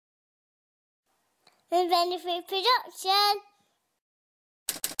Benefit Production.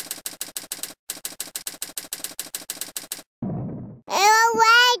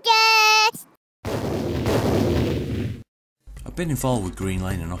 I've been involved with Green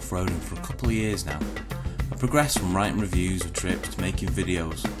Lane and off-roading for a couple of years now. I've progressed from writing reviews of trips to making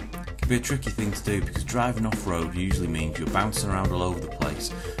videos. It can be a tricky thing to do because driving off-road usually means you're bouncing around all over the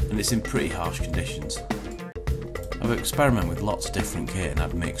place and it's in pretty harsh conditions. I've experimented with lots of different kit and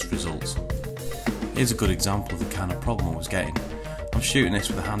had mixed results. Here's a good example of the kind of problem I was getting. I'm shooting this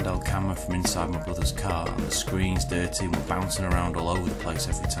with a handheld camera from inside my brother's car and the screen's dirty and we're bouncing around all over the place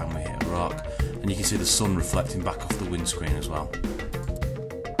every time we hit a rock, and you can see the sun reflecting back off the windscreen as well.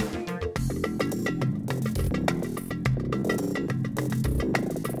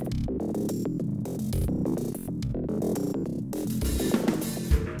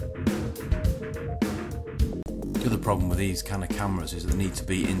 The other problem with these kind of cameras is they need to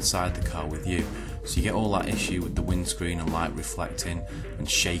be inside the car with you, so you get all that issue with the windscreen and light reflecting and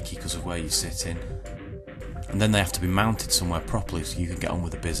shaky because of where you're sitting. And then they have to be mounted somewhere properly so you can get on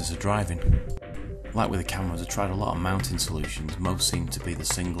with the business of driving. Like with the cameras, I tried a lot of mounting solutions. Most seem to be the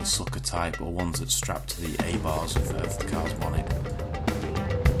single sucker type or ones that strap to the A-bars of the car's bonnet.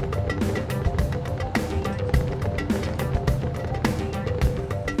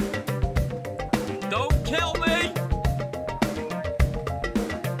 Don't kill me!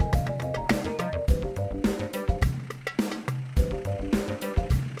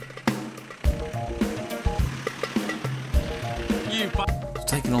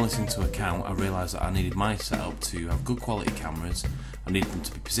 Taking all this into account, I realised that I needed my setup to have good quality cameras. I needed them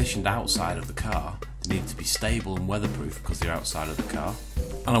to be positioned outside of the car, they needed to be stable and weatherproof because they're outside of the car,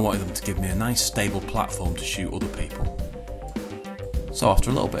 and I wanted them to give me a nice stable platform to shoot other people. So after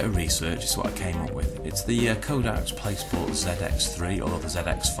a little bit of research, this is what I came up with. It's the Kodak's PlaySport ZX3, although the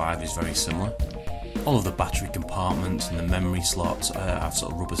ZX5 is very similar. All of the battery compartments and the memory slots have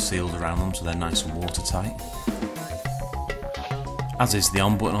sort of rubber seals around them so they're nice and watertight. As is the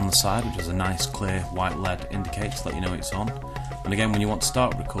on button on the side, which has a nice clear white LED indicator to let you know it's on. And again, when you want to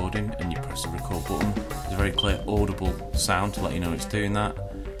start recording and you press the record button, there's a very clear audible sound to let you know it's doing that.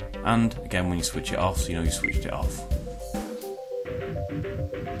 And again, when you switch it off, so you know you switched it off.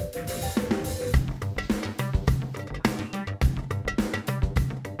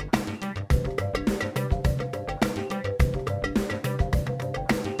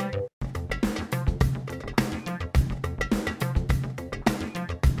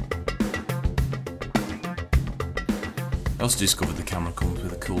 I also discovered the camera comes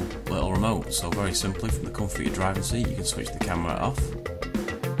with a cool little remote, so very simply from the comfort of your driving seat you can switch the camera off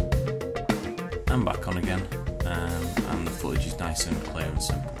and back on again, and the footage is nice and clear and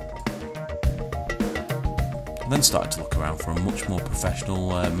simple. I then started to look around for a much more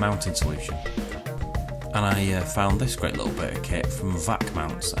professional mounting solution, and I found this great little bit of kit from VAC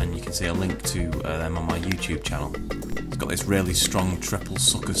Mounts, and you can see a link to them on my YouTube channel. It's got this really strong triple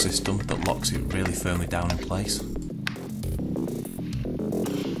sucker system that locks it really firmly down in place.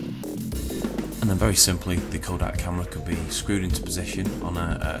 And then very simply, the Kodak camera could be screwed into position on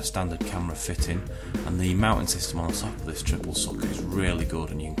a standard camera fitting, and the mounting system on the top of this triple sucker is really good,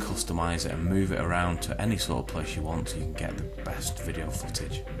 and you can customise it and move it around to any sort of place you want so you can get the best video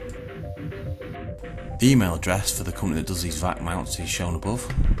footage. The email address for the company that does these VAC mounts is shown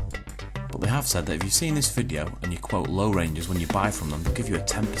above, but they have said that if you've seen this video and you quote Low Rangers when you buy from them, they'll give you a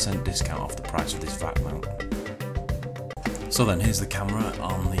 10% discount off the price of this VAC mount. So then here's the camera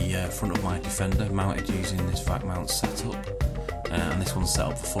on the front of my Defender, mounted using this VAC mount setup, and this one's set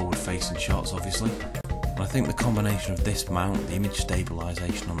up for forward facing shots obviously. And I think the combination of this mount, the image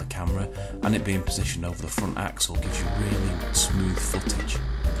stabilisation on the camera, and it being positioned over the front axle gives you really smooth footage.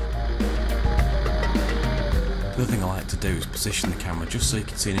 The other thing I like to do is position the camera just so you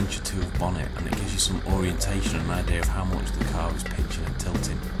can see an inch or two of bonnet, and it gives you some orientation and an idea of how much the car is pitching and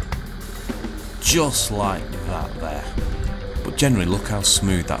tilting. Just like that there. But generally look how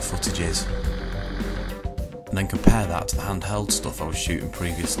smooth that footage is, and then compare that to the handheld stuff I was shooting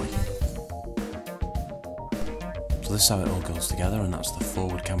previously. So this is how it all goes together, and that's the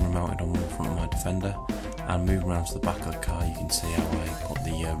forward camera mounted on the front of my Defender, and moving around to the back of the car you can see how I put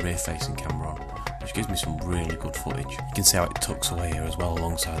the rear facing camera on, which gives me some really good footage. You can see how it tucks away here as well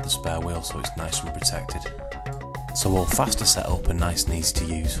alongside the spare wheel, so it's nice and protected. So all fast to set up and nice and easy to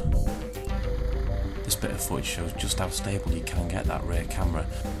use. This bit of footage shows just how stable you can get that rear camera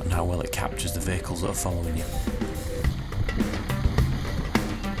and how well it captures the vehicles that are following you.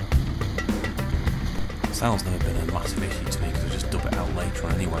 Sound's never been a massive issue to me because I just dub it out later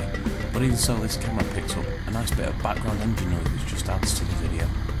on anyway, but even so this camera picks up a nice bit of background engine noise which just adds to the video.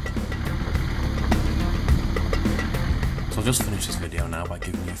 just finish this video now by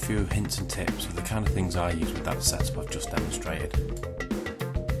giving you a few hints and tips of the kind of things I use with that setup I've just demonstrated.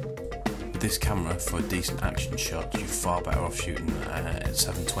 With this camera, for a decent action shot, you're far better off shooting at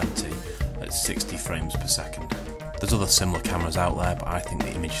 720 at 60 frames per second. There's other similar cameras out there, but I think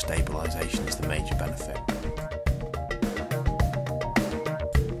the image stabilisation is the major benefit.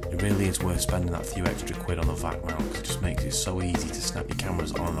 It really is worth spending that few extra quid on the VAC mount because it just makes it so easy to snap your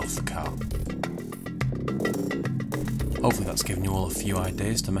cameras on and off the car. Hopefully that's given you all a few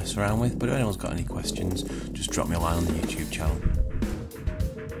ideas to mess around with, but if anyone's got any questions, just drop me a line on the YouTube channel.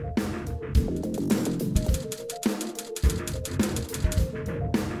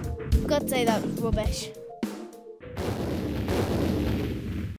 I've got to say that was rubbish.